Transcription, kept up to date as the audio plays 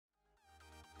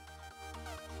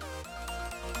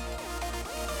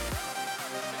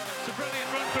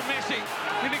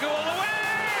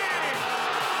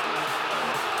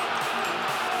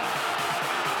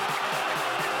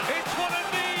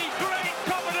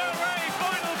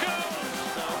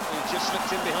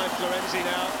slipped in behind Florenzi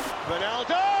now.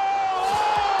 Ronaldo!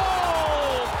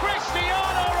 Oh!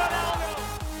 Cristiano Ronaldo!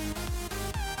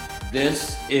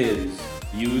 This is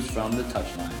Views from the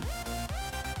Touchline.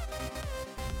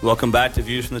 Welcome back to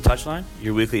Views from the Touchline,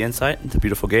 your weekly insight into the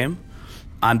beautiful game.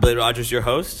 I'm Billy Rogers, your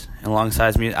host, and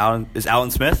alongside me is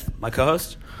Alan Smith, my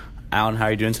co-host. Alan, how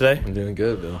are you doing today? I'm doing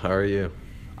good, Bill. How are you?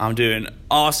 I'm doing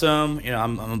awesome. You know,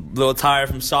 I'm a little tired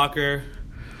from soccer.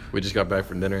 We just got back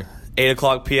from dinner. 8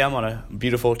 o'clock p.m. on a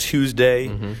beautiful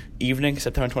Tuesday evening,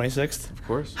 September 26th. Of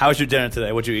course. How was your dinner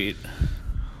today? What'd you eat?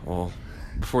 Well,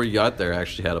 before you got there, I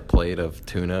actually had a plate of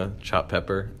tuna, chopped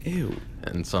pepper, Ew.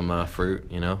 and some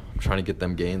fruit, you know. I'm trying to get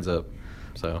them gains up.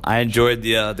 So I enjoyed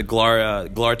the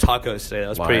Glar tacos today. That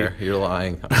was liar, pretty. you're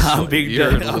lying. I'm being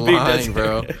You're dead. I'm being lying, dead.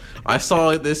 bro. I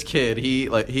saw this kid. He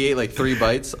ate like 3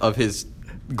 bites of his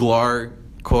Glar,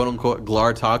 quote unquote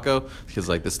Glar taco. Because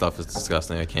like this stuff is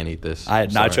disgusting. I can't eat this. I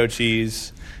had Sorry. nacho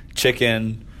cheese,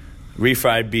 chicken,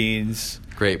 refried beans.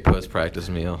 Great post-practice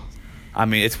meal. I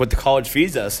mean, it's what the college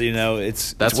feeds us. You know,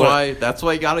 That's why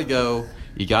you gotta go.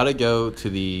 You gotta go to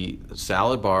the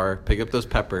salad bar, pick up those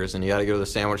peppers, and you gotta go to the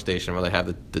sandwich station where they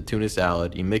have the tuna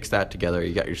salad. You mix that together,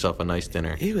 you got yourself a nice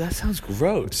dinner. Ew, that sounds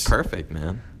gross. Perfect,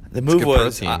 man. The move good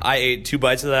was protein. I ate 2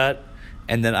 bites of that,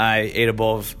 and then I ate a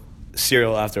bowl of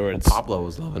cereal afterwards. Pablo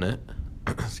was loving it.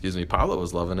 Excuse me, Pablo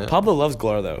was loving it. Pablo loves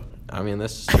Glar though. I mean,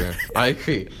 this is true. I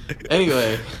agree.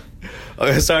 Anyway.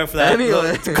 Okay, sorry for that.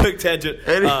 Anyway. Quick tangent.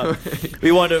 Anyway.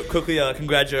 We wanted to quickly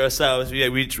congratulate ourselves. We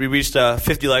reached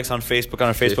 50 likes on Facebook on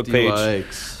our Facebook 50 page.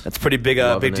 likes. That's a pretty big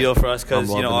Loving deal it. for us because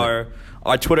I'm you know loving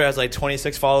our Twitter has like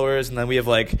 26 followers and then we have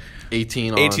like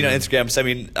 18 on Instagram. So I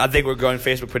mean, I think we're growing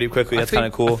Facebook pretty quickly. That's kind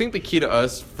of cool. I think the key to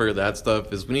us for that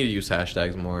stuff is we need to use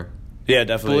hashtags more. Yeah,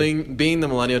 definitely. Being the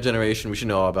millennial generation, we should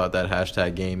know all about that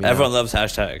hashtag game. You know? Everyone loves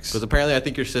hashtags. Because apparently, I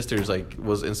think your sister's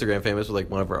was Instagram famous with like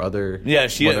one of her other. Yeah,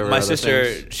 my sister.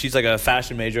 things. She's like a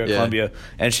fashion major at Yeah. Columbia,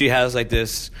 and she has like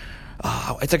this.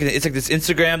 It's like this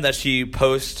Instagram that she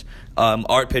posts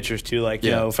art pictures to, like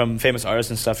you know, from famous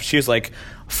artists and stuff. She has like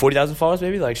 40,000 followers,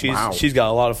 maybe. Like she's got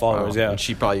a lot of followers. Wow. Yeah, And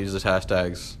she probably uses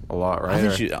hashtags a lot, right? I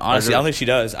think she, honestly, I don't think she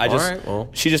does.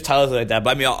 She just titles it like that.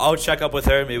 But I mean, I'll check up with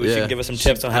her. Maybe she can give us some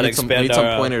tips on how to expand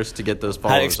some pointers to get those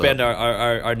followers. how to expand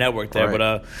our network there. Right.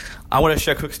 But I want to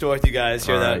share a quick story with you guys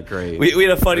here. All that right, great. We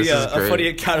had a funny This is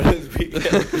encounter this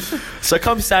weekend. So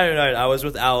come Saturday night, I was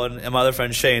with Alan and my other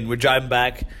friend Shane. We're driving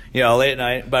back, you know, late at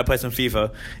night, but I played some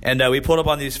FIFA, and we pulled up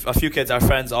on a few kids, our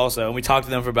friends also, and we talked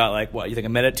to them for about like what you think, a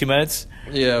minute, 2 minutes?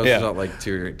 Yeah, it was about like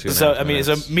two and a So half I mean,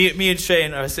 minutes. so me and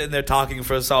Shane are sitting there talking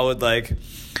for a solid like.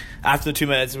 After the 2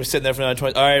 minutes, we're sitting there for another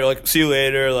 20. All right, like see you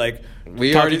later. Like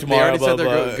we talk to already, you tomorrow, they already said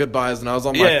blah, their blah. goodbyes, and I was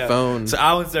on my phone, So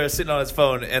Alan's there sitting on his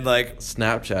phone and like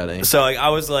Snapchatting. so like I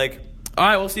was like, all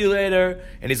right, we'll see you later.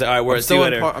 And he's like, all right, we're see you still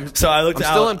in later. park. So I looked I'm at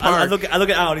still Alan. in park. I look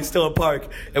at Alan. He's still in park,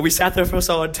 and we sat there for a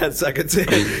solid 10 seconds, and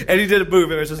he didn't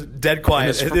move. It was just dead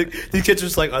quiet. And these kids were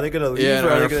just like, are they gonna leave Yeah, or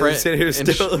are and they gonna sit here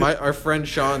still? our friend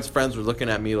Sean's friends were looking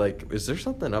at me like, "Is there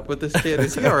something up with this kid?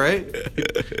 Is he all right?"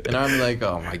 And I'm like,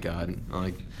 "Oh my god!"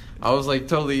 I was like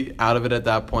totally out of it at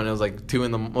that point. It was like 2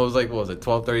 in the. It was like what was it?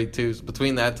 12:32.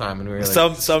 Between that time and we were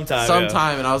like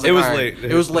sometime, and I was like, it was all right.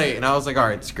 late. It was late, and I was like, all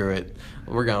right, screw it,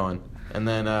 we're going. And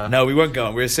then No, we weren't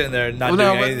going. We were sitting there not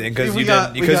doing anything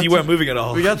because you weren't moving at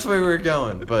all. We got to where we were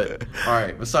going, but all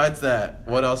right. Besides that,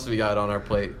 what else we got on our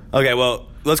plate? Okay, well,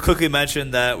 let's quickly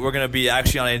mention that we're going to be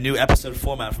actually on a new episode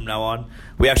format from now on.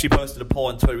 We actually posted a poll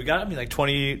on Twitter. We got, like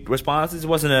 20 responses. It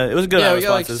was a good amount of we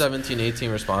got like responses. 17,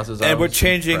 18 responses. And we're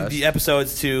changing the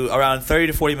episodes to around 30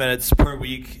 to 40 minutes per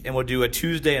week, and we'll do a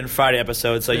Tuesday and Friday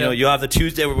episode. So, you know, you'll have the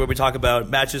Tuesday where we talk about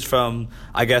matches from,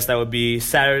 I guess that would be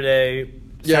Saturday,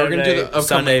 we're gonna do the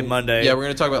Sunday, Monday. Yeah, we're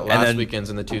gonna talk about last weekends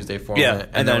in the Tuesday format. Yeah,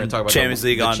 and then we're gonna talk about Champions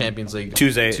League on Champions League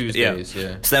Tuesdays. Yeah.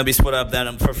 Yeah. So that'll be split up.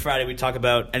 Then for Friday, we talk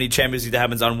about any Champions League that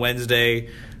happens on Wednesday.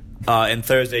 And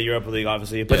Thursday, Europa League,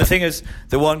 obviously. But the thing is,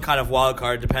 the one kind of wild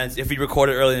card depends. If we record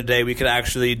it early in the day, we could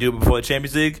actually do it before the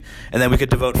Champions League, and then we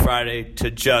could devote Friday to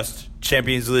just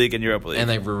Champions League and Europa League. And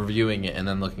then we're reviewing it and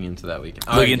then looking into that weekend.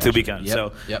 Looking into the weekend. Yep,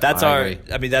 So yep, that's I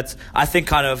agree. I think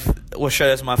kind of, we'll share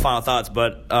this in my final thoughts,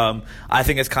 but I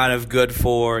think it's kind of good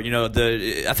for, you know,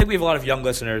 I think we have a lot of young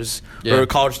listeners who are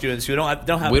college students who don't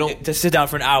have to sit down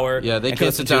for an hour. Yeah, they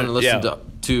can't sit down and listen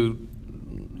to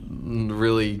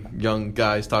really young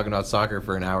guys talking about soccer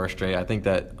for an hour straight. I think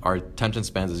that our attention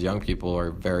spans as young people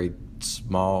are very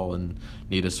small and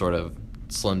need to sort of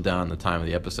slim down the time of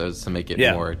the episodes to make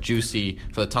it more juicy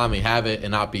for the time we have it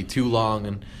and not be too long.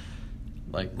 And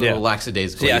like little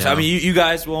lackadaisical. Yeah, so, I mean, you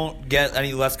guys won't get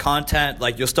any less content.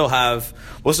 Like we'll still have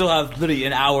literally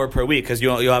an hour per week because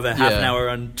you'll have a half an hour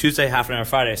on Tuesday, half an hour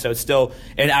Friday. So it's still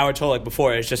an hour total like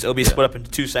before. It's just it'll be split up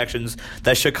into two sections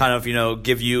that should kind of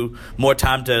give you more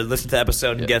time to listen to the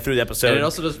episode and get through the episode. And it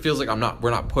also just feels like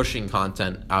we're not pushing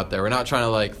content out there. We're not trying to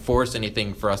like force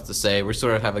anything for us to say. We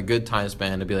sort of have a good time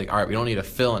span to be like, all right, we don't need to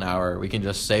fill an hour. We can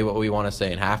just say what we want to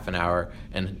say in half an hour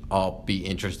and all be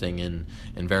interesting and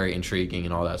very intriguing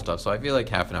and all that stuff. So I feel like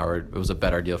half an hour it was a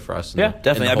better deal for us.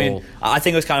 Definitely. I mean, I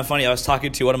think it was kind of funny. I was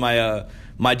talking to one of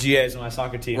my GAs on my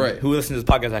soccer team who listens to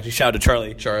this podcast. Actually, shout out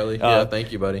to Charlie.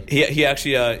 Thank you, buddy. He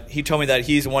actually he told me that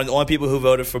he's one of the only people who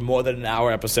voted for more than an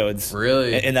hour episodes.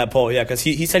 Really? In that poll, because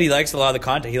he said he likes a lot of the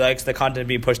content. He likes the content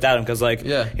being pushed at him because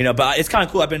but it's kind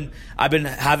of cool. I've been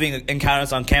having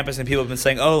encounters on campus and people have been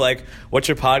saying, oh, like, what's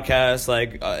your podcast?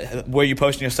 Like, where are you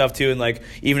posting your stuff to? And like,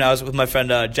 even I was with my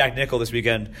friend Jack Nickel this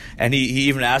weekend, and he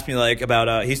even asked me like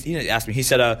about he asked me. He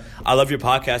said, I love your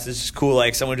podcast. It's just cool.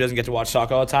 Like someone who doesn't get to watch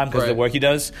soccer all the time because of the work he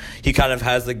does. He kind of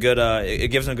has the good. It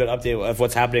gives him a good update of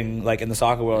what's happening like in the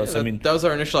soccer world. Yeah, so I mean, that was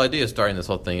our initial idea starting this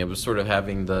whole thing. It was sort of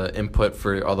having the input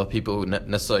for all the people who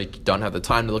necessarily don't have the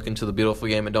time to look into the beautiful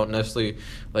game and don't necessarily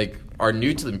are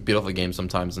new to the beautiful game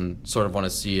sometimes and sort of want to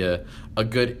see a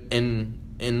good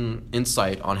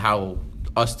insight on how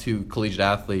us two collegiate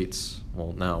athletes.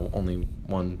 Well, now only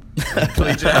one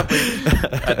collegiate athlete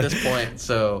at this point.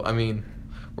 So I mean.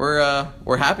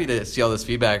 We're happy to see all this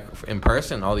feedback in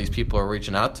person. All these people are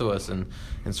reaching out to us and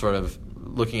sort of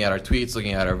looking at our tweets,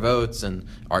 looking at our votes, and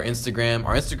our Instagram.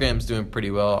 Our Instagram's doing pretty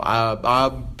well.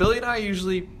 Billy and I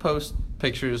usually post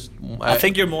pictures. I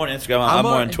think you're more on Instagram. I'm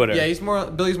more on Twitter. Yeah,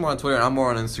 Billy's more on Twitter, and I'm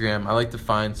more on Instagram. I like to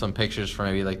find some pictures from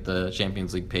maybe like the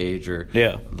Champions League page or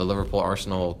the Liverpool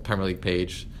Arsenal Premier League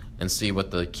page and see what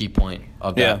the key point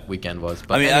of that weekend was.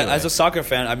 But anyway. As a soccer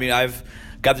fan, I've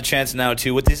got the chance now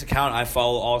to with this account. I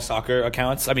follow all soccer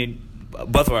accounts.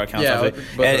 Both of our accounts.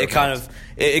 And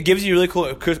it gives you really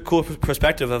cool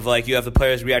perspective of like you have the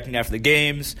players reacting after the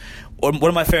games. One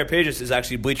of my favorite pages is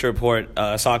actually Bleacher Report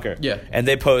Soccer. Yeah, and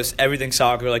they post everything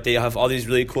soccer. Like they have all these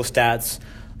really cool stats.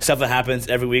 Stuff that happens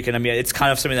every week, and it's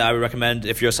kind of something that I would recommend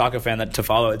if you're a soccer fan to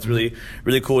follow. It's really,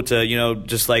 really cool to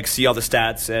just like see all the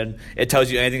stats, and it tells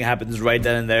you anything that happens right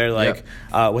then and there. Like,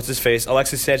 what's his face?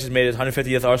 Alexis Sanchez made his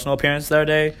 150th Arsenal appearance the other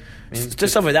day. Just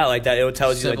stuff like that. Like that, it would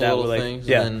tell you like that. Little things,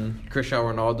 and then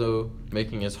Cristiano Ronaldo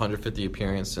making his 150th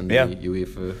appearance in the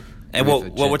UEFA. And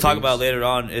what we're talking about later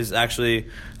on is actually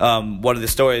one of the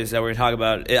stories that we're going to talk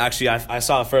about. I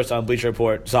saw it first on Bleacher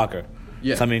Report Soccer.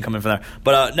 Yeah. Something coming from there.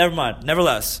 But never mind.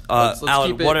 Nevertheless, let's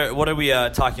Alan, what are we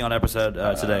talking on episode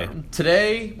today?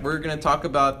 Today, we're going to talk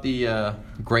about the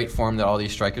great form that all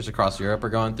these strikers across Europe are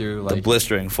going through. Like the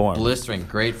blistering form.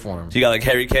 Great form. So you got like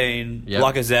Harry Kane,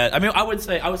 Lacazette.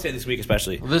 I would say this week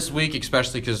especially. This week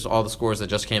especially because all the scores that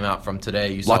just came out from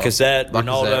today. You saw Lacazette,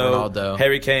 Ronaldo,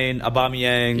 Harry Kane,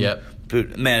 Aubameyang. Yep.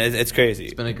 Man, it's crazy.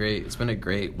 It's been a great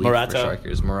week for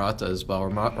strikers. Morata as well.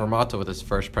 Morata with his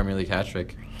first Premier League hat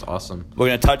trick. It's awesome. We're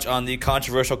going to touch on the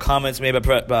controversial comments made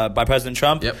by President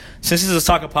Trump. Yep. Since this is a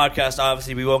soccer podcast,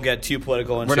 obviously we won't get too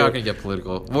political. We're not going to get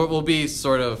political. We'll be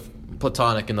sort of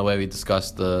platonic in the way we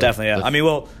discuss the. Definitely,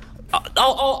 yeah.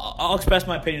 I'll express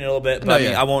my opinion a little bit, but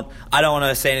I don't want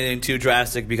to say anything too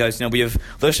drastic because we have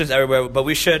listeners everywhere. But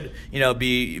we should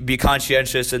be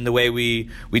conscientious in the way we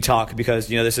talk because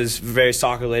this is very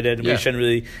soccer related. And we shouldn't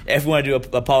really. If we want to do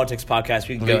a politics podcast,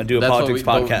 we can go and do a politics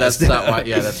podcast. That's not why.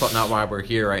 Yeah, that's not why we're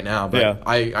here right now. But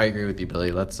I agree with you,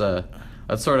 Billy. Let's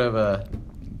sort of.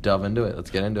 Delve into it.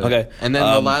 Let's get into it. Okay. And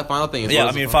then the final thing is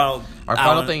our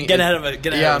final thing. Get ahead of it.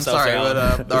 I'm sorry,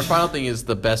 but our final thing is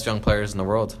the best young players in the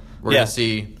world. We're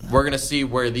gonna see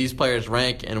where these players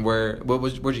rank and where'd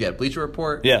you get? Bleacher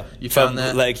Report. Yeah, you found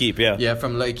that L'Équipe. Yeah,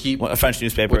 from L'Équipe, a French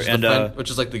newspaper, which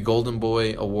is like the Golden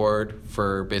Boy Award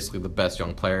for basically the best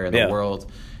young player in the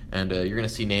world. And you're gonna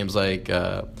see names like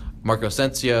Marco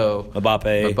Asensio,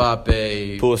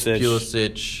 Mbappe,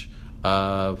 Pulisic.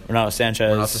 Renato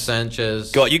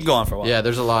Sanchez. You can go on for a while. Yeah,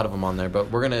 there's a lot of them on there,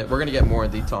 but we're gonna get more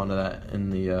detail into that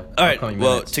in the upcoming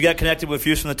minutes. To get connected with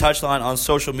Views from the Touchline on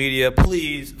social media,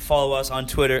 please follow us on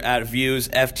Twitter at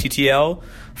ViewsFTTL,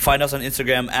 find us on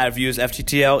Instagram at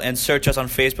ViewsFTTL, and search us on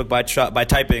Facebook by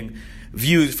typing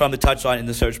Views from the Touchline in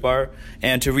the search bar.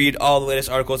 And to read all the latest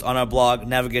articles on our blog,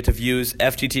 navigate to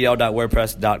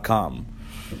viewsfttl.wordpress.com.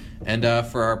 And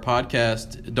for our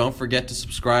podcast, don't forget to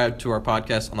subscribe to our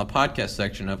podcast on the podcast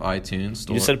section of iTunes.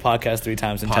 You said podcast 3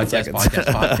 times in 10 seconds.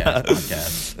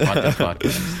 Podcast.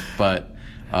 But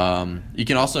You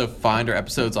can also find our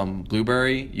episodes on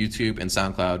Blueberry, YouTube, and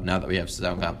SoundCloud now that we have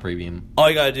SoundCloud Premium. All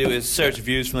you gotta do is search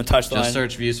Views from the Touchline. Just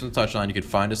search Views from the Touchline. You can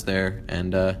find us there.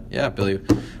 And yeah, Billy,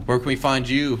 where can we find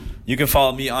you? You can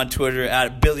follow me on Twitter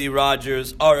at Billy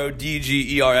Rogers,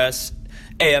 RODGERS,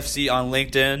 AFC on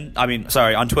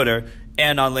LinkedIn. On Twitter.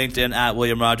 And on LinkedIn at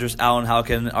William Rogers. Alan, how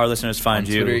can our listeners find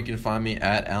you? On Twitter, you can find me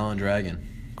at Alan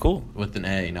Dragon. Cool. With an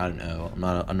A, not an O.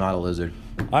 I'm not a lizard.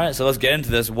 All right, so let's get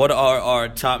into this. What are our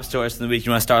top stories from the week?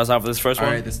 You want to start us off with this first one?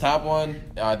 All right, this top one,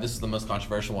 this is the most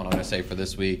controversial one I'm going to say for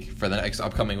this week. For the next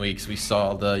upcoming weeks, we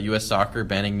saw the U.S. Soccer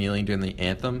banning kneeling during the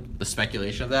anthem. The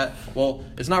speculation of that. Well,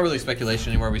 it's not really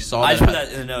speculation anymore. We saw I that. just put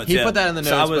that in the notes. He put that in the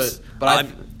notes,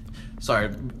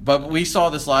 so but we saw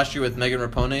this last year with Megan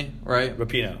Rapinoe, right?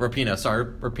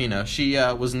 Rapinoe. She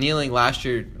was kneeling last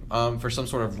year for some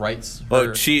sort of rights.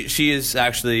 Well, she is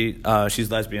actually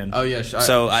she's lesbian. Oh yeah.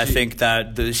 I think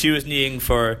that she was kneeling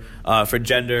for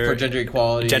gender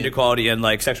equality and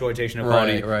like sexual orientation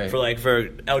equality right. for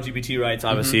LGBT rights.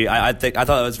 Obviously, I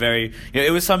thought it was very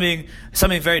it was something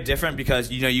very different because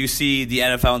you see the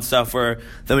NFL and stuff where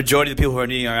the majority of the people who are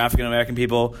kneeling are African American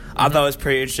people. I thought it was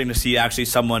pretty interesting to see actually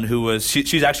someone who was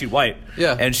she's actually white.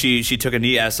 Yeah. And she took a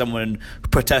knee as someone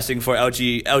protesting for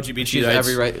LGBT she's rights.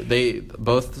 Every right. They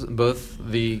both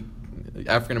the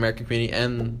African American community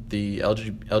and the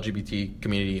LGBT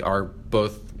community are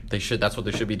both. That's what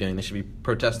they should be doing. They should be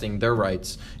protesting their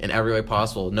rights in every way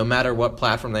possible, no matter what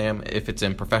platform they am, if it's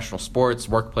in professional sports,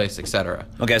 workplace, etc.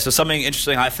 Okay, so something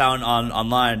interesting I found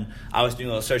online. I was doing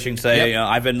a little searching today. Yep.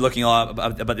 I've been looking a lot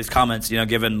about these comments.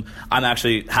 Given I'm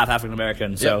actually half African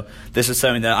American, so this is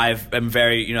something that I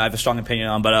have a strong opinion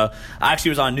on. But I actually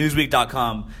was on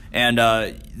Newsweek.com, and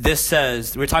this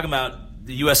says we're talking about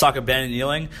the U.S. Soccer banning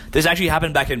kneeling. This actually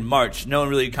happened back in March. No one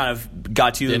really kind of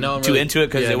got too into it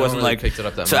because it wasn't really picked it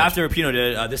up that so much. After Rapinoe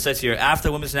did it, this says here, after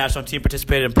the women's national team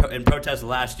participated in protests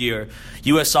last year,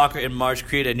 U.S. Soccer in March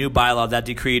created a new bylaw that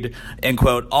decreed, in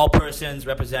quote, all persons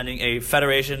representing a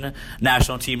federation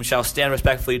national team shall stand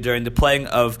respectfully during the playing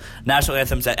of national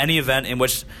anthems at any event in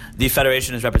which the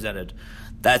federation is represented.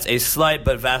 That's a slight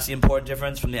but vastly important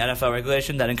difference from the NFL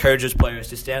regulation that encourages players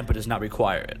to stand but does not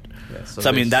require it. Yeah,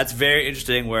 so that's very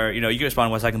interesting where, you can respond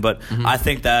in 1 second, but I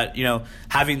think that,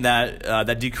 having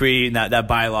that decree and that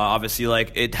bylaw, obviously,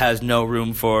 it has no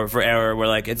room for error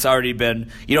where, it's already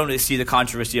been, you don't really see the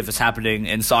controversy of this happening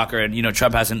in soccer and,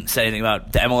 Trump hasn't said anything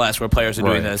about the MLS where players are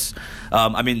doing this.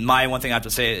 My one thing I have to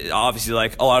say, obviously,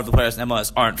 a lot of the players in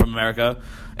MLS aren't from America.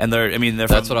 And they're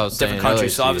That's from what I was different saying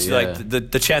countries, so earlier, obviously,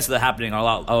 the chances of that happening are a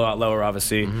lot lower,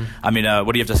 obviously. What do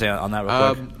you have to say on that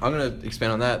real quick? I'm going to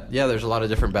expand on that. Yeah, there's a lot of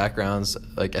different backgrounds,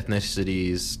 like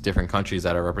ethnicities, different countries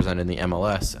that are represented in the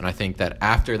MLS. And I think that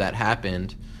after that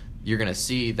happened, you're going to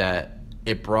see that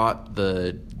it brought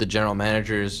the general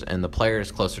managers and the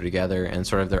players closer together and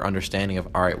sort of their understanding of,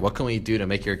 all right, what can we do to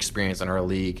make your experience in our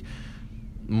league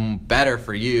better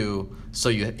for you so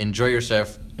you enjoy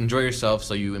yourself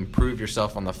so you improve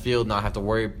yourself on the field, not have to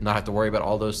worry about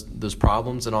all those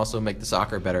problems, and also make the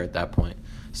soccer better at that point.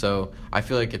 So I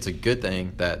feel like it's a good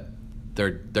thing that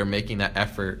they're making that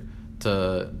effort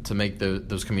to make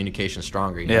those communications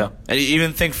stronger. You know? And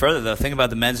even think further though. Think about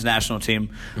the men's national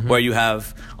team, where you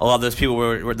have a lot of those people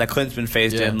where that Clinton's been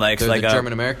phased in, like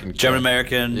German American,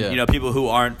 people who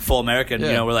aren't full American.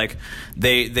 Where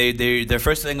their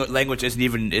first language isn't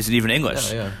even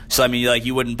English. So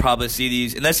you wouldn't probably see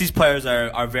these unless these players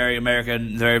are very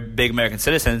American, very big American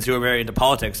citizens who are very into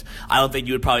politics. I don't think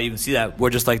you would probably even see that.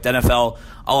 We're just like the NFL.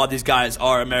 A lot of these guys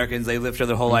are Americans. They lived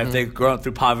their whole life. They've grown up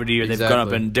through poverty, or they've grown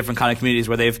up in different kind of communities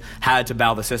where they've had to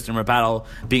battle the system or battle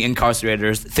being incarcerated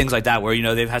or things like that, where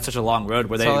they've had such a long road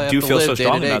where they do feel so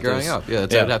strong about growing this. Up. Yeah,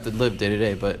 that's how they have to live day to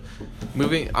day. But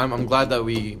I'm glad that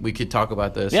we could talk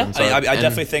about this. Yeah, I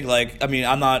definitely think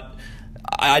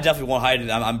I definitely won't hide it.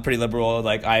 I'm pretty liberal.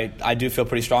 I do feel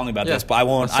pretty strongly about this, but I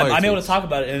won't. I'm able to talk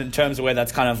about it in terms of a way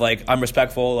that's kind of I'm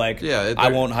respectful. I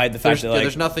won't hide the fact that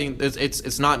there's nothing.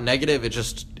 It's not negative.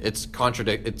 It's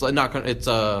contradict. It's not. It's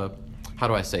how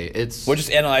do I say? We're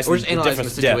just analyzing the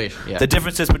situation. Yeah. The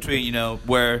differences between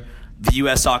where the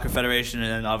U.S. Soccer Federation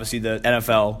and obviously the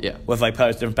NFL with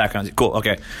players different backgrounds. Cool.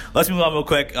 Okay, let's move on real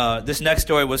quick. This next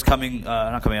story was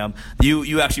not coming up.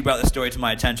 You actually brought this story to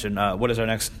my attention. What is our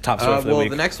next top story for the week?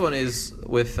 The next one is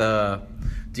with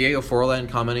Diego Forlan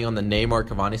commenting on the Neymar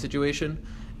Cavani situation,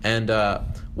 and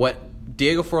what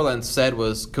Diego Forlan said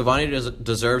was Cavani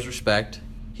deserves respect.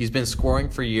 He's been scoring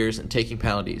for years and taking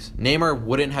penalties. Neymar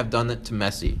wouldn't have done that to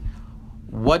Messi.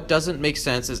 What doesn't make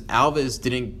sense is Alves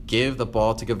didn't give the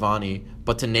ball to Cavani,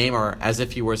 but to Neymar as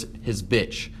if he was his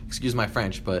bitch. Excuse my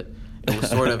French, but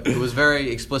It was very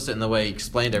explicit in the way he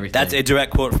explained everything. That's a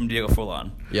direct quote from Diego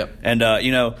Forlan. Yep.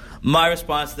 And, my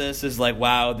response to this is like,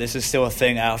 wow, this is still a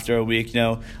thing after a week.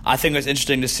 I think it was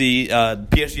interesting to see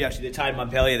PSG actually, they tied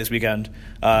Montpellier this weekend.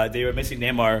 They were missing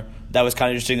Neymar. That was kind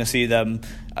of interesting to see them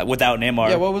without Neymar.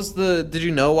 Yeah, did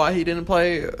you know why he didn't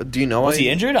play? Do you know why? Was he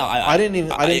injured? I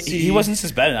didn't see. He wasn't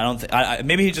suspended. I don't think.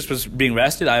 Maybe he just was being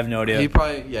rested. I have no idea. He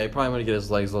probably want to get his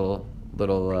legs a little.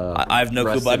 I have no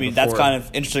clue, but I mean that's kind of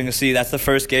interesting to see. That's the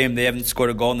first game they haven't scored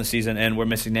a goal in the season, and we're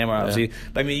missing Neymar obviously. Yeah.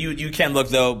 But I mean, you can look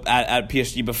though at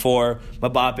PSG before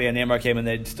Mbappe and Neymar came in,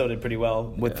 they still did pretty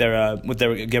well with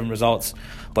their given results.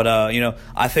 But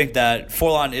I think that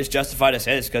Forlan is justified to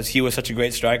say this because he was such a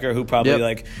great striker who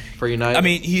probably for United. I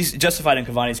mean, he's justified in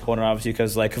Cavani's corner obviously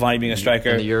because Cavani being a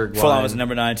striker, Forlan was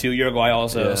number 9 too. Uruguay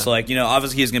also, yeah. So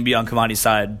obviously he's going to be on Cavani's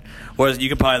side. Whereas you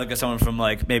could probably look at someone from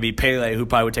maybe Pele who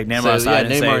probably would take Neymar's side.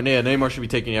 Neymar should be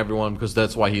taking everyone because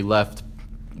that's why he left.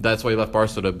 That's why he left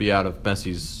Barca to be out of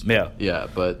Messi's. Yeah.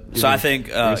 But I think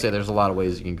you say there's a lot of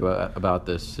ways you can go about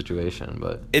this situation,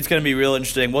 but it's going to be real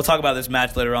interesting. We'll talk about this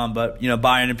match later on, but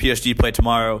Bayern and PSG play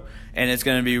tomorrow, and it's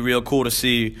going to be real cool to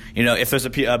see if there's a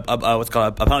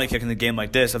penalty kick in the game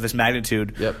like this of this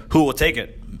magnitude. Yep. Who will take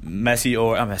it? Messi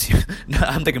or Messi?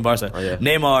 I'm thinking Barca. Oh, yeah.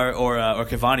 Neymar or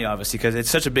Cavani, obviously, because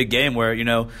it's such a big game where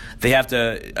they have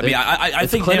to. I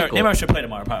think Neymar should play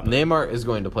tomorrow. Probably. Neymar is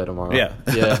going to play tomorrow. Yeah.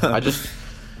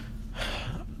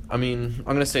 I'm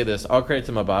going to say this. All credit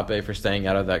to Mbappe for staying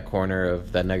out of that corner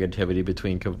of that negativity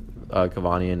between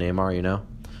Cavani and Neymar.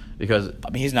 Because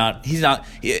he's not.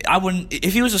 I wouldn't.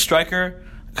 If he was a striker.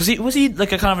 Because was he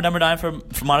like a kind of a number 9 for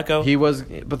Monaco? He was.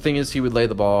 But the thing is, he would lay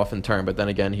the ball off and turn. But then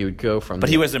again, he would go from. But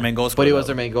he was their main goal scorer. But he was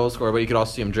their main goal scorer. But you could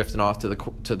also see him drifting off to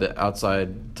the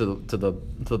outside to the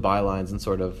bylines and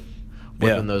sort of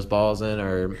whipping those balls in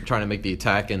or trying to make the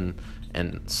attack and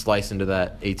slice into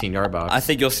that 18-yard box. I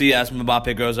think you'll see as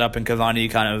Mbappe grows up and Cavani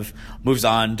kind of moves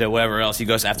on to wherever else he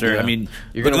goes after. Yeah. I mean,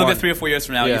 look at 3 or 4 years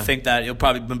from now, you think that it'll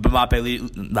probably be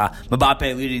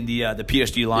Mbappe leading the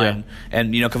PSG line,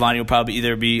 and Cavani will probably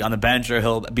either be on the bench or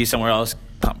he'll be somewhere else,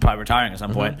 probably retiring at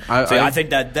some point. I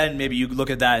think that then maybe you look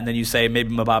at that and then you say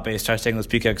maybe Mbappe starts taking those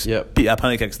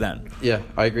penalty kicks then. Yeah,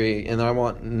 I agree. And I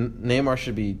want Neymar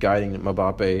should be guiding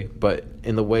Mbappe, but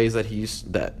in the ways that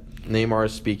Neymar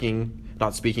is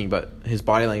not speaking, but his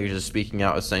body language is speaking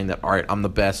out, is saying that, all right, I'm the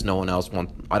best. No one else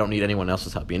I don't need anyone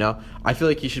else's help. I feel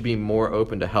like he should be more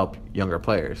open to help younger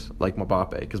players like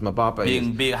Mbappe, because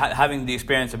Mbappe having the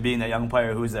experience of being that young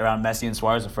player who's around Messi and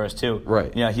Suarez at first too.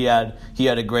 Right. He had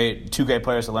two great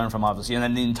players to learn from, obviously, and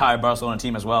then the entire Barcelona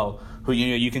team as well, who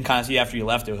you can kind of see after you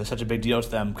left. It was such a big deal to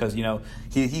them because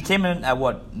he came in at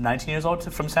 19 years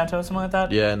old from Santos, something like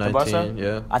that. Yeah, 19. Barca?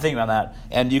 Yeah, I think around that,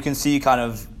 and you can see kind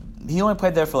of. He only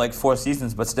played there for 4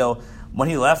 seasons, but still, when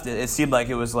he left, it seemed like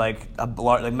it was like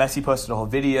Messi posted a whole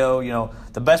video.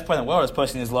 The best player in the world is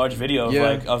posting this large video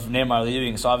of Neymar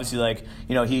leaving. So obviously,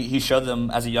 he showed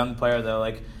them as a young player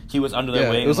though, he was under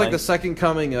their wing. It was like the second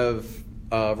coming of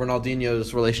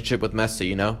Ronaldinho's relationship with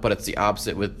Messi, but it's the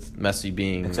opposite with Messi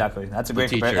being exactly. That's a great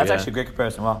comparison. That's actually a great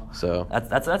comparison. Wow. So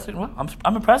that's well,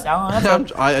 I'm impressed, Alan.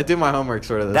 I did my homework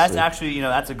sort of. That's week. Actually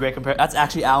that's a great comparison. That's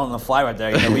actually Alan on the fly right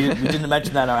there. We didn't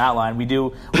mention that in our outline. We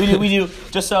do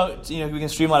just so we can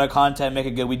streamline our content, make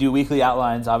it good. We do weekly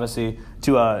outlines, obviously,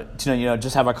 to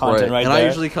just have our content right and there. I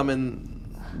usually come in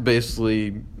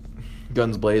basically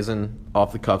guns blazing,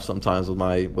 off the cuff sometimes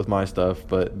with my stuff,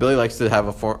 but Billy likes to have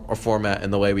a format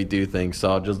in the way we do things,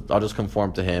 so I'll just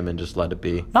conform to him and just let it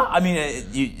be. No, I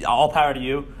mean, all power to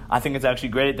you. I think it's actually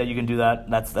great that you can do that.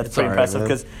 That's pretty impressive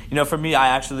because for me,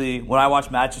 I actually when I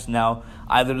watch matches now,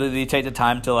 I literally take the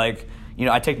time to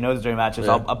I take notes during matches.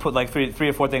 Yeah. I'll put three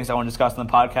or four things I want to discuss on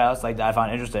the podcast that I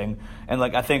find interesting, and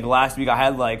I think last week I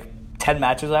had 10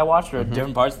 matches I watched or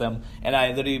different parts of them, and I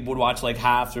literally would watch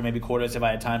half or maybe quarters if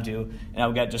I had time to, and I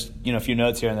would get just a few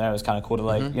notes here and there. It was kind of cool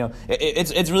to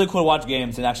it's really cool to watch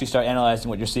games and actually start analyzing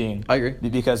what you're seeing. I agree,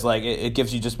 because it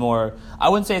gives you just more. I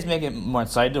wouldn't say it's making it more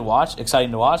exciting to watch,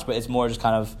 but it's more just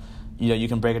kind of. You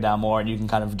can break it down more, and you can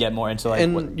kind of get more into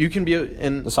you can be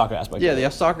in the soccer aspect. Yeah, the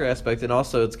soccer aspect, and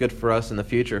also it's good for us in the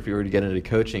future if you were to get into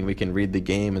coaching. We can read the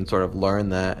game and sort of learn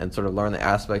that, and sort of learn the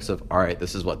aspects of. All right,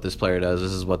 this is what this player does.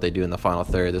 This is what they do in the final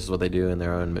third. This is what they do in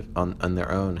their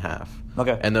own half.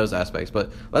 Okay. And those aspects.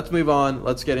 But let's move on.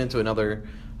 Let's get into another.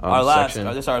 Section.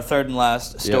 This is our third and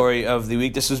last story of the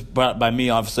week. This was brought by me,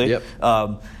 obviously. Yep.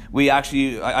 We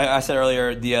actually, I said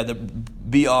earlier, the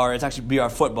BR. It's actually BR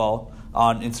Football.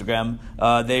 On Instagram,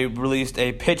 they released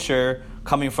a picture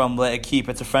coming from L'Equipe.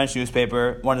 It's a French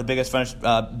newspaper, one of the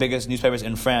biggest newspapers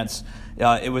in France.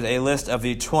 It was a list of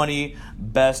the 20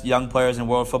 best young players in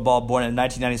world football born in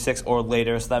 1996 or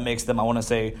later. So that makes them, I want to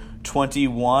say,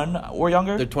 21 or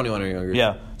younger. They're 21 or younger.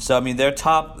 Yeah. So I mean, their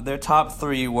top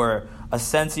three were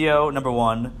Asensio, number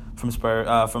 1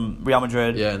 from Real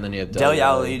Madrid. Yeah, and then you have Dele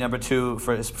Alli, number 2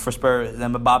 for Spurs, and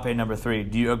then Mbappe, number 3.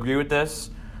 Do you agree with this?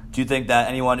 Do you think that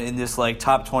anyone in this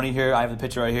top 20 here, I have the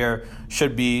picture right here,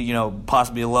 should be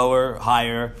possibly lower,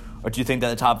 higher, or do you think that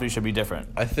the top 3 should be different?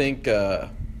 I think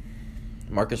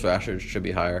Marcus Rashford should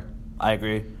be higher. I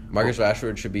agree. Marcus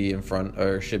Rashford should be in front,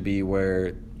 or should be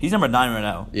where... He's number 9 right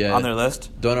now on their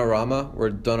list. Donnarumma,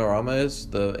 where Donnarumma is,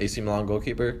 the AC Milan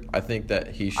goalkeeper, I think that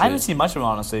he should... I haven't seen much of him,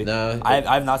 honestly. No.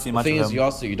 I've not seen much of him. The thing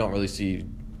is, you don't really see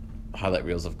highlight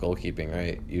reels of goalkeeping,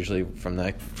 right? Usually from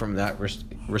that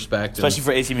respect. Especially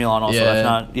for AC Milan also. Yeah. That's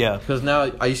not, yeah. Because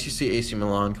now I used to see AC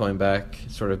Milan coming back,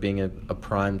 sort of being a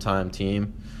prime time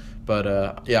team. But,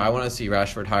 I want to see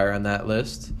Rashford higher on that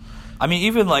list. I mean,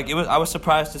 even I was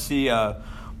surprised to see,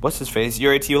 what's his face?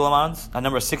 Yuri Tielemans at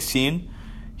number 16.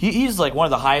 He's one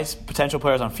of the highest potential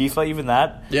players on FIFA, even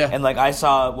that. Yeah. And I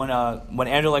saw when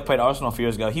Andrew played Arsenal a few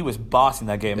years ago, he was bossing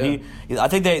that game. Yeah. I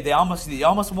think they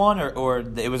almost won or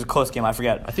it was a close game. I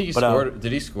forget. I think he scored.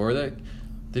 Did he score that?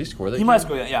 Did he score that? He game? might have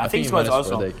scored. Yeah, I think he scored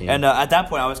Arsenal. And at that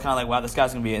point, I was kind of wow, this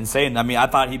guy's gonna be insane. I mean, I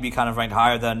thought he'd be kind of ranked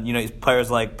higher than players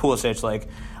like Pulisic.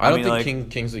 I don't think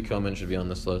Kingsley Coman should be on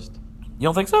this list. You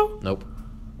don't think so? Nope.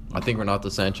 I think Renato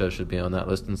Sanchez should be on that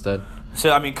list instead.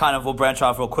 So, I mean, we'll branch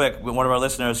off real quick. One of our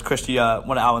listeners,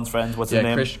 one of Alan's friends, what's his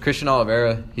name? Christian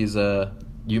Oliveira. He's a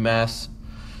UMass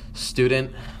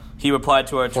student. He replied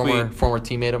to our tweet. Former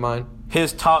teammate of mine.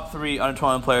 His top 3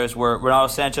 under-21 players were Renato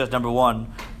Sanchez, number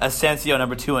 1, Asensio,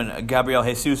 number 2, and Gabriel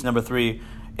Jesus, number 3.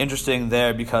 Interesting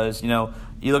there because, you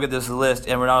look at this list,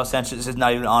 and Renato Sanchez is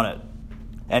not even on it.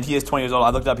 And he is 20 years old. I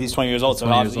looked up, he's 20 years old, so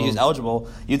obviously he's eligible.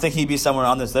 You'd think he'd be somewhere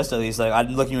on this list at least.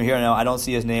 I'm looking here now, I don't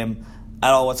see his name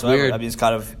at all whatsoever. Weird. I mean, it's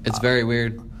kind of... It's very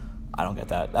weird. I don't get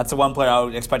that. That's the one player I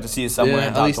would expect to see somewhere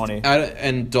in top 20.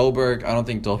 And Dolberg, I don't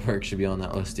think Dolberg should be on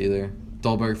that list either.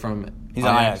 Dolberg from He's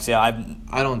on Ajax, yeah.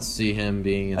 I don't see him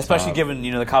being especially given,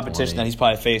 the competition 20. That he's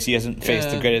probably faced. He hasn't faced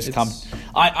the greatest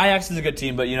Ajax is a good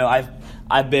team, but,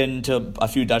 I've been to a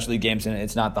few Dutch League games, and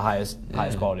it's not the highest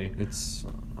quality.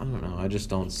 I don't know. I just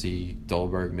don't see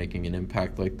Dolberg making an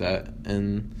impact like that.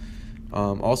 And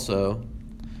also,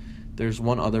 there's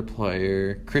one other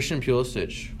player, Christian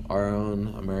Pulisic, our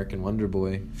own American Wonder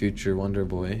Boy, future Wonder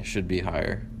Boy, should be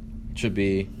higher. Should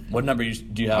be. What number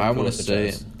do you have? I want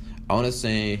to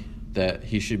say that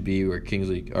he should be where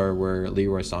where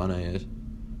Leroy Sané is.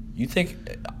 You think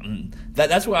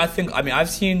that's what I think? I mean, I've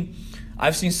seen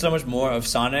so much more of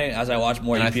Sané as I watch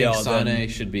more and EPL. I think Sané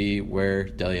should be where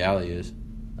Dele Alli is.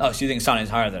 Oh, so you think Sané is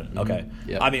higher then? Okay.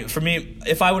 Yeah. I mean, for me,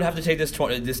 if I would have to take this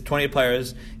 20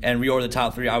 players and reorder the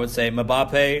top 3, I would say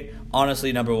Mbappe,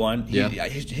 honestly, number 1.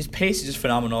 His pace is just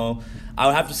phenomenal. I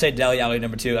would have to say Dele Alli,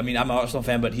 number 2. I mean, I'm an Arsenal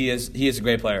fan, but he is a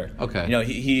great player. Okay.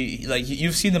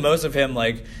 You've seen the most of him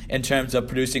in terms of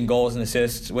producing goals and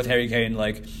assists with Harry Kane.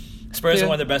 Spurs had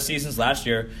one of their best seasons last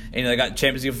year, and they got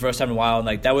Champions League for the first time in a while,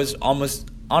 and that was almost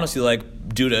honestly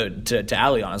due to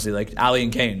Ali, honestly, Ali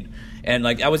and Kane. And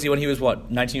that was when he was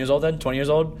 19 years old then, 20 years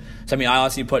old. So I mean, I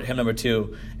honestly put him number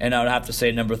 2, and I would have to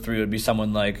say number 3 would be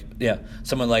someone like Leroy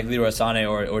Sané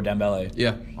or Dembele.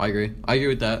 Yeah, I agree. I agree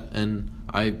with that, and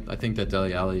I think that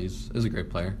Dele Alli is a great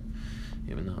player,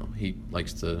 even though he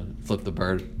likes to flip the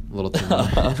bird a little too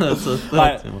much.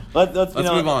 Let's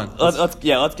move on. Let's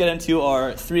get into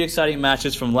our 3 exciting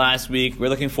matches from last week. We were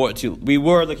looking forward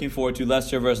to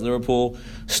Leicester versus Liverpool,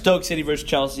 Stoke City versus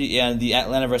Chelsea, and the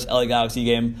Atlanta versus LA Galaxy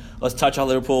game. Let's touch on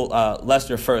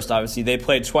Leicester first. Obviously, they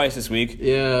played twice this week.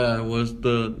 Yeah, it was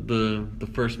the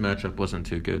first matchup wasn't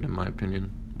too good in my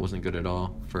opinion. Wasn't good at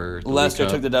all for the Leicester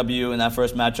took the W in that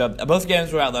first matchup. Both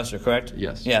games were at Leicester, correct?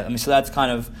 Yes. Yeah, I mean, so that's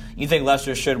kind of, you think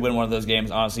Leicester should win one of those games,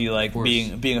 honestly,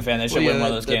 being a fan, they should win one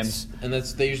of those games. And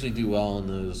they usually do well in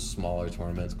those smaller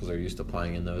tournaments because they're used to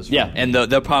playing in those. Yeah, and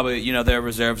they'll probably, their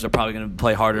reserves are probably going to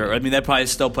play harder. I mean, they'll probably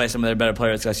still play some of their better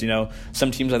players because, some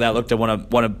teams like that look to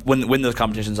want to win those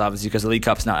competitions, obviously, because the League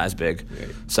Cup's not as big. Right.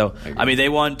 So, I mean, they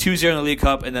won 2-0 in the League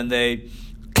Cup, and then they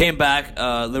came back.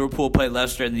 Liverpool played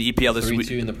Leicester in the EPL this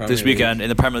weekend in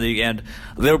the Premier League, and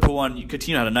Liverpool won.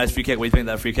 Coutinho had a nice free kick. What do you think of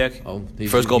that free kick?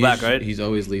 First goal back, right? He's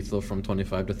always lethal from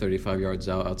 25 to 35 yards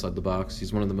outside the box.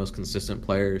 He's one of the most consistent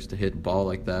players to hit ball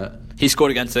like that. He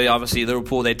scored against obviously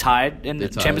Liverpool. They tied in the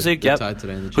Champions League. They tied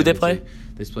today in the Champions League. Who'd they play?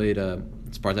 They played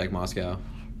Spartak Moscow.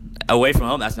 Away from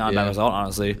home, that's not a bad result,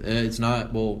 honestly. It's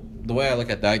not. Well, the way I look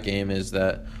at that game is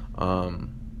that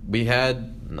we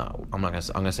had no. I'm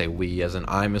gonna say we as in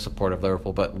I'm a supporter of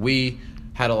Liverpool, but we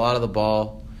had a lot of the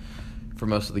ball for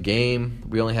most of the game.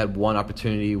 We only had one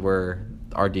opportunity where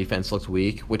our defense looked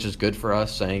weak, which is good for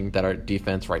us, saying that our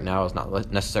defense right now is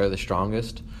not necessarily the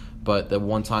strongest. But the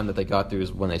one time that they got through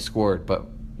is when they scored. But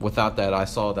without that, I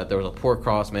saw that there was a poor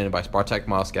cross made by Spartak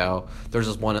Moscow. There's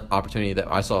just one opportunity that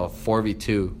I saw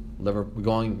 4v2, Liverpool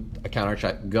going a counter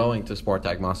attack going to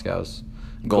Spartak Moscow's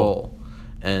goal.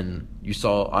 And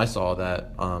I saw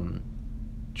that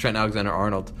Trent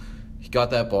Alexander-Arnold, he got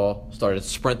that ball, started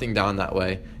sprinting down that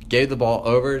way, gave the ball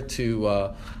over to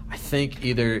I think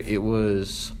either it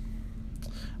was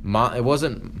I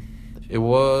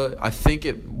think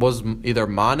it was either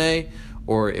Mane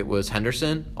or it was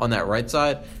Henderson on that right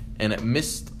side, and it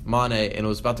missed Mane, and it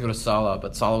was about to go to Salah,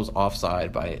 but Salah was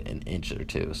offside by an inch or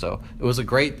two. So it was a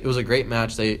great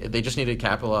match. They just need to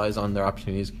capitalize on their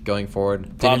opportunities going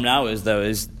forward. Problem now is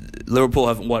Liverpool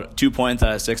have 2 points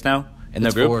out of 6 now in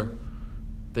their group. 4.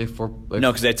 They have 4.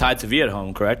 No, because they tied Sevilla at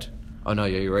home, correct? Oh no,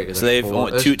 yeah, you're right. So they've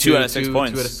won two out of 6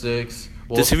 points. 2 out of 6.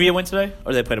 Well, Does Sevilla win today,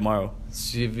 or do they play tomorrow?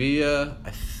 Sevilla,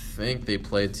 I think they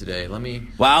played today.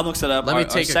 Well, I'll look that up. Let me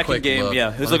take a quick look.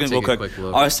 Yeah, who's looking real quick?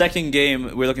 Our second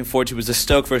game we're looking forward to was the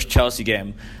Stoke versus Chelsea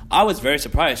game. I was very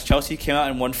surprised. Chelsea came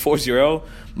out and won 4-0.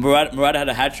 Murata had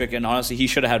a hat trick, and honestly, he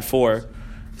should have had 4.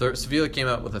 Sevilla came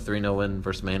out with a 3-0 win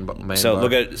versus Main So Bar.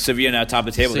 Look at Sevilla now, top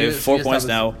of the table. They have 4 points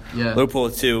now. Yeah. Liverpool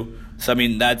with 2. So I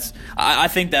mean, I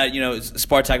think that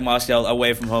Spartak Moscow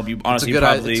away from home. It's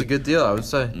a good deal, I would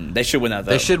say. They should win that.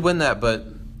 Though. They should win that, but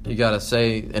you gotta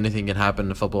say anything can happen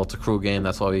in football. It's a cruel game.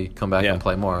 That's why we come back and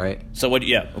play more, right? So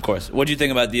of course. What do you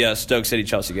think about the Stoke City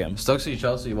Chelsea game? Stoke City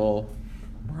Chelsea. Well,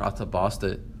 Morata bossed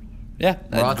it. Yeah,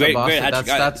 great.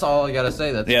 That's all I gotta say.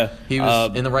 He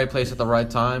was in the right place at the right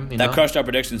time. That crushed our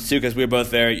predictions too, because we were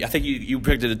both there. I think you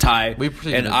predicted a tie,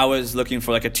 and I was looking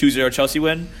for like a 2-0 Chelsea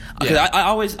win. Because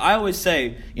I always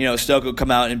say Stoke will come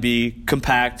out and be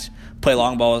compact, play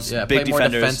long balls, big play more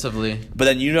defenders. Defensively. But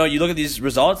then you look at these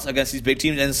results against these big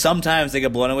teams, and sometimes they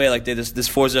get blown away. Like this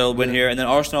 4-0 win here, and then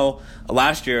Arsenal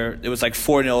last year it was like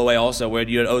 4-0 away also, where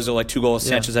you had Ozil like 2 goals,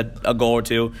 Sanchez had a goal or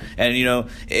 2, and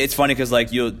it's funny because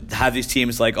like you'll have these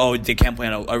teams like they can't play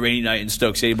on a rainy night in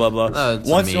Stoke City, blah blah.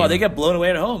 Once in a while they get blown away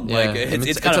at home. Yeah. Like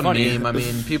it's kind of funny. Meme. I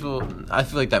mean, people. I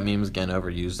feel like that meme is getting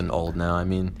overused and old now. I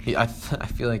mean, I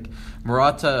feel like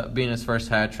Morata being his first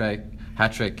hat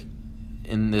trick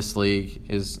in this league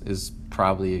is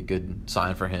probably a good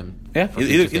sign for him. Yeah,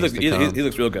 he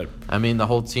looks real good. I mean, their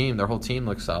whole team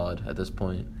looks solid at this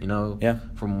point.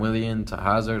 From Willian to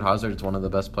Hazard. Hazard is one of the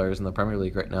best players in the Premier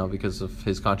League right now because of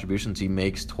his contributions he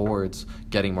makes towards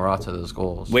getting Morata those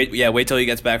goals. Wait till he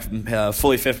gets back from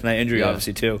fully fit from that injury,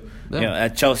 obviously too. Yeah.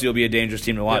 At Chelsea will be a dangerous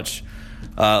team to watch.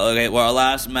 Okay, well, our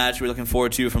last match we're looking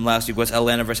forward to from last week was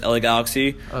Atlanta versus LA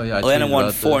Galaxy. Oh yeah, Atlanta won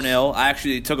 4-0. I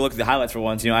actually took a look at the highlights for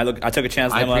once. I took a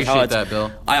chance. I appreciate that,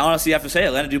 Bill. I honestly have to say,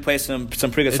 Atlanta do play some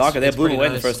pretty good soccer. They blew away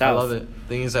in the first half. I love it.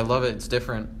 Thing is, I love it. It's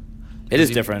different. It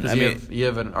is different. I mean, you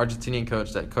have an Argentinian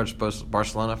coach that coached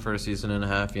Barcelona for a season and a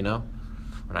half. Or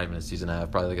not even a season and a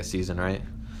half, probably like a season, right?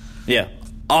 Yeah.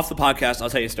 Off the podcast, I'll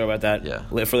tell you a story about that. Yeah.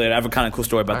 For later, I have a kind of cool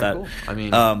story about that. Cool. I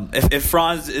mean, if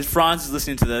Franz is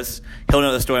listening to this, he'll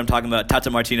know the story I'm talking about. Tata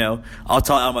Martino. I'll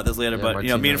tell Alan about this later, but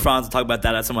Martino. Me and Franz will talk about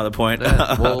that at some other point.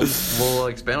 Yeah, we'll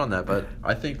expand on that, but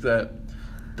I think that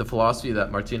the philosophy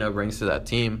that Martino brings to that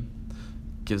team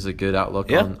gives a good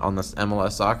outlook on this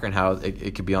MLS soccer and how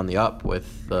it could be on the up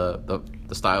with the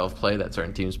style of play that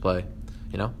certain teams play.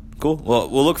 Cool. Well,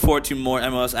 we'll look forward to more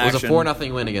MLS action. It was a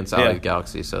 4-0 win against LA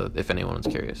Galaxy, so if anyone's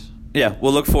curious. Yeah,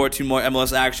 we'll look forward to more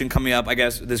MLS action coming up, I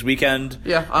guess, this weekend.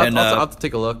 Yeah, I'll have to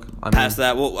take a look. Past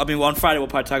that, on Friday we'll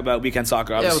probably talk about weekend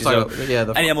soccer, obviously. Yeah, we'll talk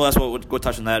about any MLS, we'll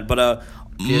touch on that. But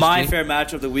my favorite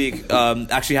match of the week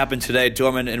actually happened today.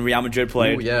 Dortmund and Real Madrid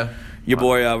played. Ooh, yeah. Your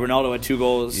boy Ronaldo had 2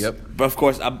 goals. Yep. But of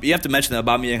course, you have to mention that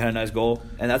Aubameyang had a nice goal,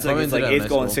 and that's like his 8th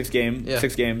goal in 6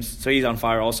 games. So he's on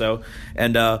fire also.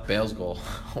 And Bale's goal.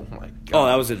 Oh my god.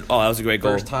 That was a great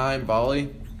goal. First time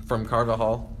volley from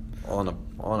Carvajal on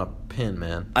a pin,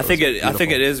 man. I think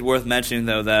it is worth mentioning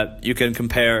though that you can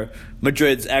compare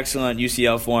Madrid's excellent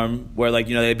UCL form, where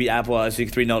they beat Apple last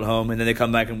week 3-0 at home, and then they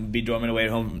come back and beat Dortmund away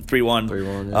at home 3-1.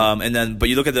 3-1. Yeah. But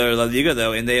you look at their La Liga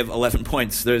though, and they have 11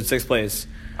 points. They're in 6th place.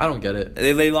 I don't get it.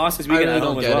 They lost this weekend at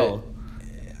home as well.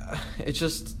 It's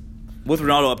just with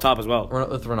Ronaldo up top as well.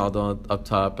 With Ronaldo up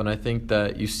top, and I think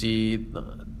that you see,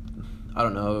 I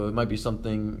don't know, it might be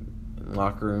something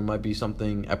locker room. Might be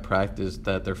something at practice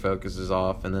that their focus is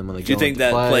off, and then when they Do you go think into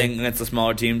that play, playing against the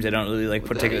smaller teams, they don't really like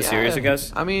take it serious? I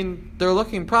guess. I mean, they're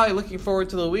probably looking forward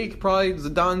to the week. Probably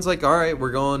Zidane's like, all right,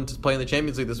 we're going to play in the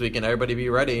Champions League this weekend. Everybody be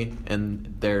ready,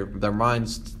 and their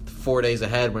minds 4 days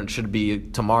ahead when it should be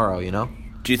tomorrow. You know.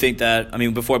 Do you think that? I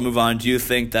mean, before we move on, do you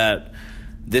think that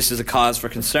this is a cause for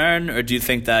concern, or do you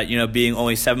think that being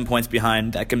only 7 points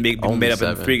behind, that can be made up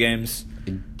in 3 games?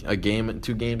 A game,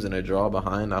 2 games, and a draw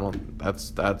behind. I don't.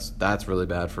 That's really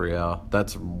bad for Real.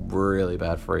 That's really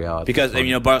bad for Real. Because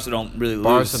Barca don't really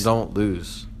lose. Barca don't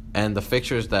lose, and the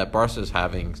fixtures that Barca is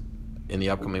having in the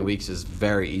upcoming weeks is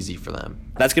very easy for them.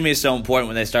 That's gonna be so important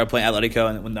when they start playing Atletico,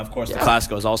 and when of course the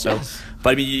Clásico is also. Yes.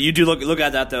 But I mean, you do look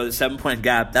at that though. The 7-point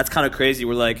gap. That's kind of crazy.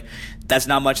 We're like, that's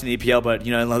not much in the EPL, but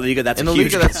in La Liga, that's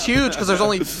huge. That's huge because there's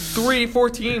only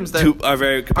 3-4 teams that are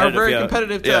very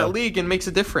competitive. To that league and makes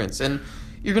a difference. And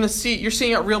you're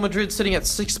seeing out Real Madrid sitting at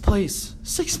 6th place.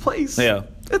 6th place. Yeah.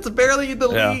 It's barely in the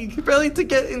league. Barely to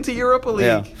get into Europa League.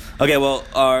 Yeah. Okay, well,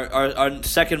 our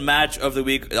second match of the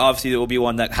week, obviously, it will be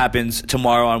one that happens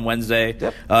tomorrow on Wednesday.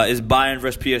 Yep. Is Bayern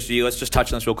versus PSG. Let's just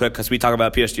touch on this real quick because we talked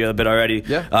about PSG a bit already.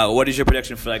 Yeah. What is your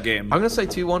prediction for that game? I'm going to say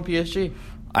 2-1 PSG.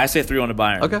 I say 3-1 to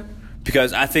Bayern. Okay.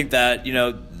 Because I think that,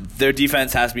 their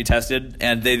defense has to be tested,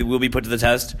 and they will be put to the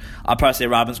test. I'll probably say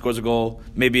Robin scores a goal.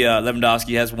 Maybe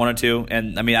Lewandowski has 1 or 2.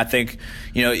 And, I mean, I think,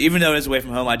 even though it is away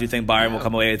from home, I do think Bayern will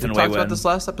come away with an away win. We talked about this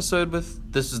last episode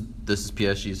with this is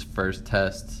PSG's first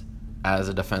test as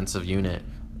a defensive unit.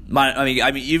 I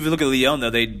mean, even look at Lyon,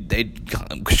 though. They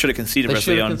should have conceded versus Lyon. They should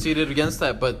have conceded against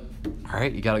that, but, all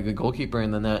right, you got a good goalkeeper in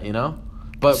the net,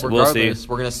 But regardless,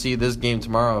 we're going to see this game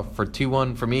tomorrow. For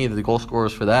 2-1 for me, the goal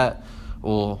scorers for that.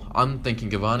 Well, I'm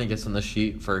thinking Cavani gets on the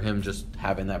sheet for him just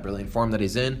having that brilliant form that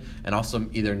he's in, and also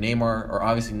either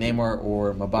Neymar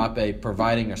or Mbappe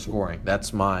providing or scoring.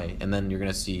 That's and then you're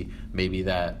going to see maybe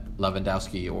that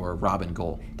Lewandowski or Robin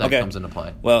goal that comes into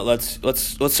play. Well, let's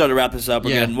start to wrap this up. We're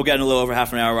getting a little over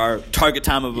half an hour. Our target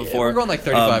time of before. We're going like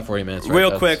 35, 40 minutes. Right?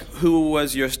 Real quick, who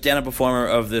was your stand-up performer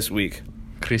of this week?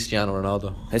 Cristiano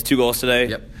Ronaldo. His 2 goals today?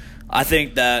 Yep. I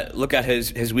think that, look at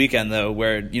his weekend, though,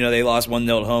 where, they lost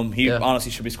 1-0 at home. He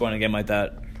honestly should be scoring a game like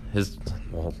that.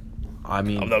 All right,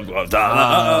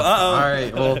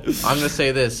 well, I'm going to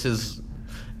say this.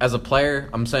 As a player,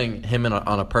 I'm saying him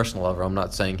on a personal level. I'm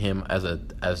not saying him as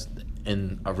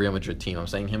in a Real Madrid team. I'm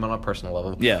saying him on a personal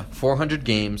level. Yeah. 400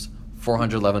 games,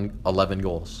 411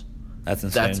 goals. That's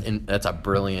insane. That's a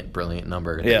brilliant, brilliant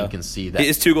number. Yeah. You can see that.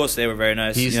 His 2 goals today were very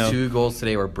nice. His 2 goals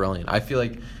today were brilliant. I feel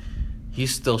like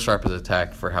he's still sharp as a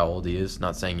tack for how old he is.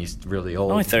 Not saying he's really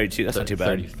old. Only 32. That's not too bad.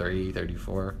 33,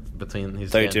 34. He's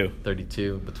 32.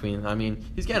 32 between. I mean,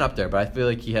 he's getting up there, but I feel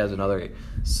like he has another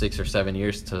 6 or 7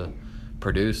 years to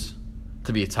produce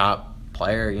to be a top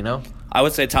player, I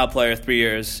would say top player 3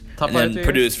 years, and then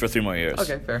produce for 3 more years.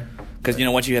 Okay, fair. Because,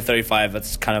 once you hit 35,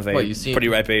 that's kind of a pretty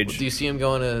ripe age. Do you see him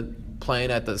going to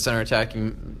playing at the center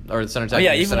attacking or the center attacking?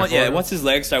 Oh, yeah, once his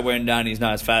legs start wearing down, he's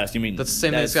not as fast. You mean that's the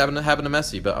same thing that's happened to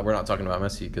Messi, but we're not talking about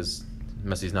Messi because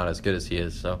Messi's not as good as he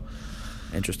is. So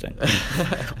interesting.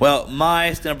 Well,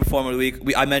 my stand-up performer of the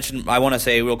week, I want to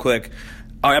say real quick,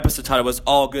 our episode title was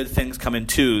 "All Good Things Come in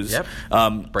Twos." Yep.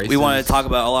 We wanted to talk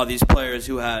about a lot of these players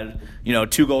who had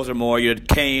 2 goals or more. You had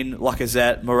Kane,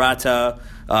 Lacazette, Morata.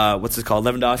 What's it called?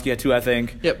 Lewandowski had 2, I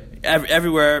think. Yep.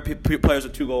 Everywhere, players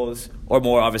with 2 goals or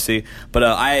more, obviously.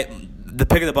 But the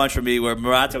pick of the bunch for me were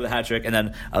Morata with a hat trick, and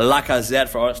then Lacazette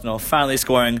for Arsenal, finally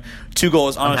scoring 2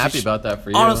 goals. Honestly, I'm happy about that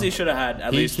for you. Honestly, should have had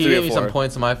at least 3 or 4. He gave me some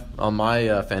points on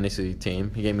my fantasy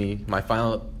team. He gave me my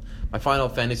final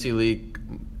fantasy league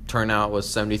turnout was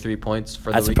 73 points for the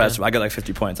weekend. That's impressive. I got like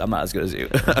 50 points. I'm not as good as you.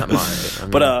 I'm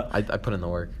all right. I put in the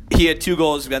work. He had 2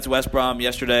 goals against West Brom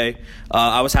yesterday.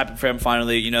 I was happy for him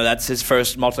finally. That's his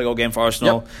first multi-goal game for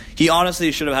Arsenal. Yep. He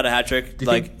honestly should have had a hat trick. Do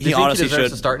you think he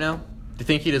deserves to start now? Do you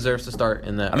think he deserves to start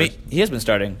in that? I mean, he has been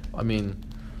starting. I mean,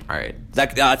 all right.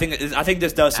 I think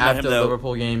this does cement him, though. After the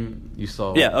Liverpool game, you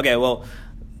saw. Yeah, okay, well,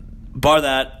 bar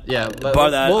that. Yeah,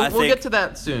 we'll get to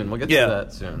that soon.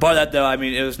 Bar that, though, I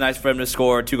mean, it was nice for him to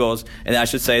score 2 goals, and I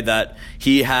should say that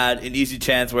he had an easy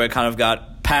chance where it kind of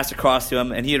got passed across to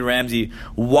him, and he had Ramsey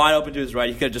wide open to his right.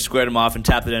 He could have just squared him off and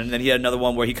tapped it in, and then he had another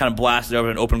one where he kind of blasted over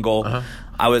an open goal. Uh-huh.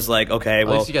 I was like, okay,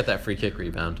 well, at least you got that free kick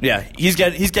rebound. Yeah, he's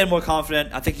getting more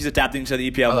confident. I think he's adapting to the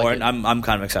EPL more, and I'm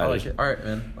kind of excited. I like it. All right,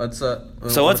 man.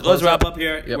 Let's wrap up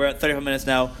here. Yep. We're at 35 minutes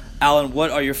now. Alan, what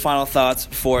are your final thoughts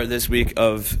for this week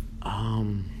of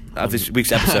this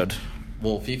week's episode?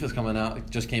 Well, FIFA's coming out. It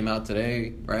just came out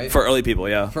today, right? For early people,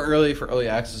 yeah. For early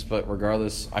access, but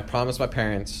regardless, I promised my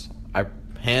parents. I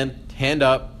hand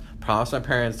up. Promised my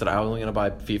parents that I was only gonna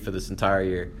buy FIFA this entire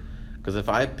year. Because if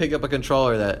I pick up a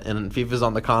controller and FIFA's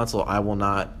on the console, I will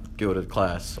not go to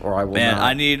class, or I will Man, not.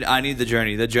 I need the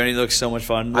journey. The journey looks so much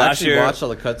fun. I Last actually year, watched all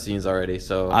the cutscenes already,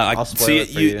 so I I'll spoil see it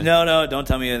for you. No, don't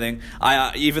tell me anything.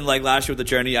 I even like last year with the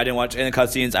journey, I didn't watch any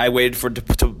cutscenes. I waited for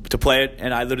to play it,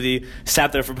 and I literally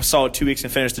sat there for a solid 2 weeks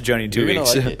and finished the journey in 2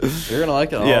 weeks. Gonna like it. You're gonna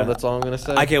like it. Yeah. That's all I'm gonna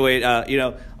say. I can't wait.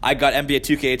 I got NBA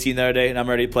 2K18 the other day, and I'm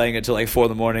already playing it till like 4 in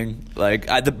the morning. Like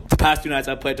the past 2 nights,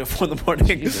 I played till 4 in the morning.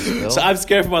 Jesus, so I'm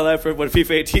scared for my life for when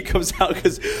FIFA 18 comes out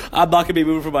because I'm not gonna be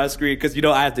moving from my screen because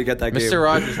I have to get that game. Mr.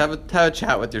 Rogers, have a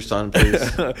chat with your son,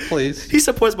 please. Please. He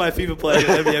supports my FIFA play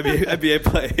and NBA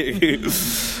play.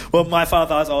 Well, my final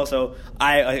thoughts also.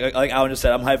 Like Alan just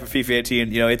said, I'm hyped for FIFA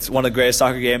 18. It's one of the greatest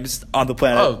soccer games on the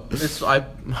planet. Oh,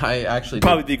 I actually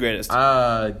Probably the greatest.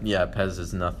 Yeah, PES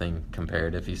is nothing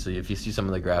compared. If you see some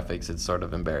of the graphics, it's sort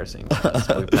of embarrassing. That's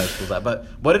what PES was at. But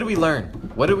what did we learn?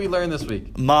 What did we learn this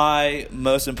week? My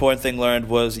most important thing learned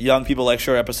was young people like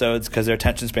short episodes because their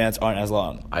attention spans aren't as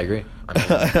long. I agree.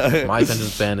 My attention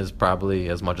span is probably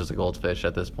as much as a goldfish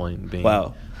at this point.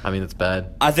 Wow. It's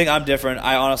bad. I think I'm different.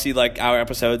 I honestly like our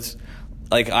episodes.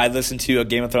 Like I listen to a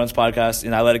Game of Thrones podcast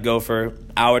and I let it go for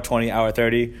hour 20, hour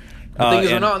 30. The thing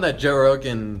is, we're not on that Joe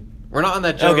Rogan. We're not on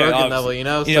that Joe Rogan level,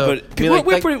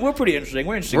 but we're pretty interesting.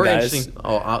 We're interesting guys. Interesting.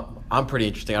 Oh, I'm pretty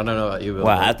interesting. I don't know about you, Bill.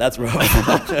 Wow, that's rough.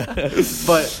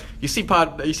 But you see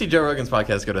Joe Rogan's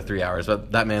podcast go to 3 hours,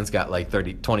 but that man's got like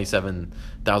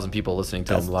 27,000 people listening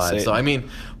to him live. Insane. So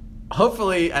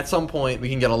hopefully at some point we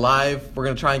can get a live. We're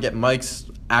gonna try and get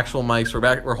actual mics.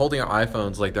 We're holding our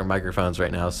iPhones like they're microphones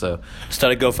right now. So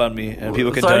start a GoFundMe and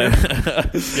people can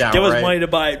give us money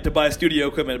to buy studio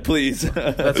equipment, please.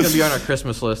 That's gonna be on our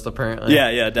Christmas list, apparently.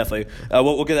 Yeah, definitely.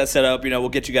 We'll get that set up. We'll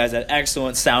get you guys that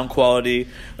excellent sound quality.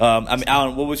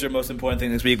 Alan, what was your most important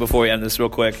thing this week before we end this real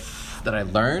quick? That I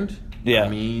learned? Yeah.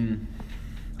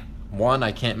 One,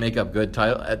 I can't make up good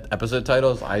episode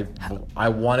titles. I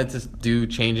wanted to do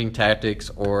changing tactics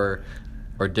or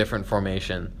different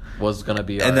formation was going to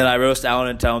be and then I roast Alan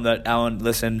and tell him that, Alan,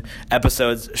 listen,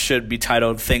 episodes should be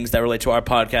titled things that relate to our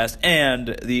podcast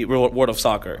and the World of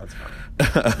Soccer.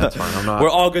 That's fine. I'm not. We're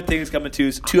all good things coming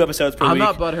to 2 episodes per week. I'm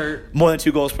not butthurt. More than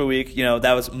 2 goals per week.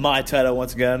 That was my title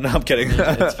once again. No, I'm kidding.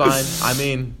 It's fine.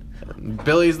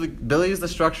 Billy's the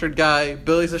structured guy.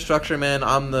 Billy's the structured man.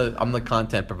 I'm the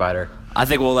content provider. I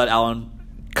think we'll let Alan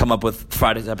come up with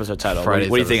Friday's episode title. What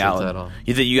do you think, Alan? Title.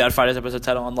 You think you got Friday's episode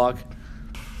title on lock?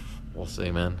 We'll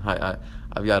see, man.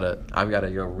 I've got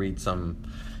to go read some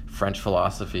French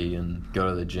philosophy and go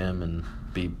to the gym and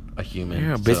be a human.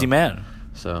 You're a busy man.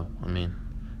 So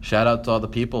shout out to all the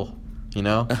people,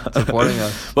 supporting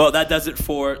us. Well, that does it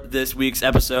for this week's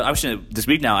episode. This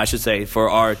week now, I should say, for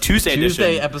our Tuesday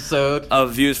edition episode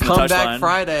of Views from the Touchline. Come back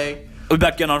Friday. We'll be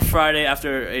back again on Friday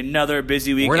after another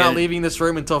busy weekend. We're not leaving this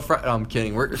room until Friday. I'm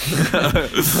kidding. We're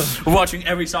watching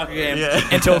every soccer game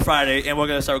until Friday, and we're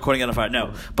going to start recording on Friday.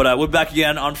 No. But we'll be back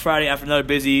again on Friday after another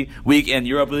busy week in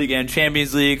Europa League and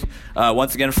Champions League.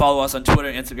 Once again, follow us on Twitter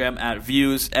and Instagram at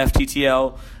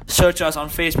ViewsFTTL. Search us on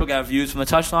Facebook at Views from the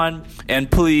Touchline. And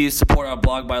please support our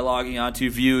blog by logging on to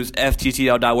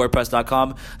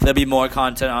viewsfttl.wordpress.com. There'll be more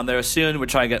content on there soon. We're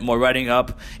trying to get more writing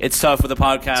up. It's tough with the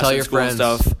podcast Tell and your school friends.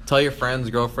 stuff. Tell your friends,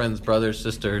 girlfriends, brothers,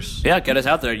 sisters. Yeah, get us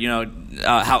out there.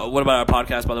 What about our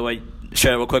podcast, by the way?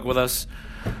 Share it real quick with us.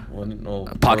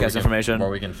 Podcast information. Where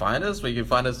we can find us? We can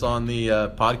find us on the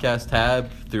podcast tab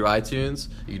through iTunes.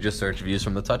 You can just search Views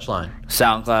from the Touchline.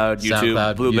 SoundCloud,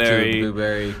 YouTube,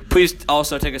 Blueberry. Please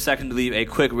also take a second to leave a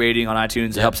quick rating on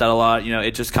iTunes. It helps out a lot.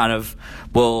 It just kind of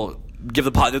will give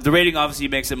the rating obviously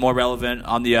makes it more relevant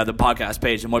on the podcast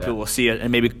page, and more people will see it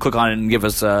and maybe click on it and give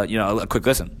us a quick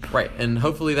listen. Right, and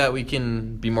hopefully that we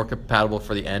can be more compatible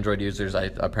for the Android users.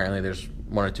 Apparently there's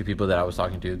 1 or 2 people that I was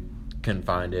talking to can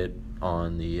find it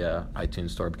on the iTunes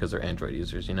store because they're Android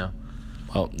users, Well,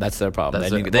 that's their problem.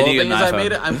 That's they need an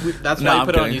iPhone. That's why I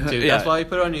put it on YouTube. Yeah. That's why I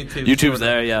put it on YouTube. YouTube's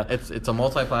there, yeah. It's a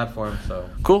multi-platform, so.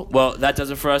 Cool. Well, that does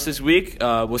it for us this week.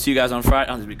 We'll see you guys on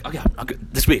Friday. This week. Okay,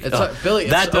 this week. Billy,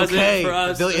 that does okay. it for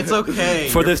us. Billy, it's okay.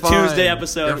 For this fine. Tuesday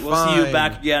episode. You're we'll see you fine.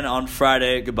 back again on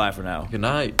Friday. Goodbye for now. Good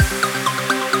night. We'll be right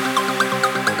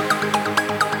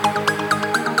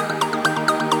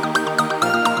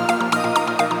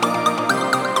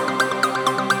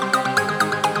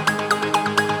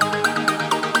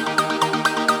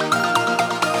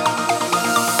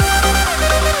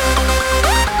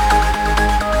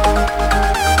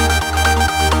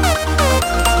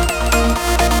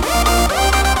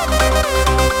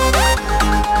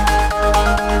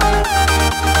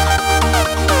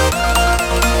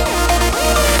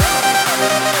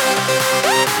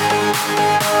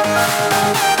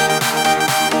back.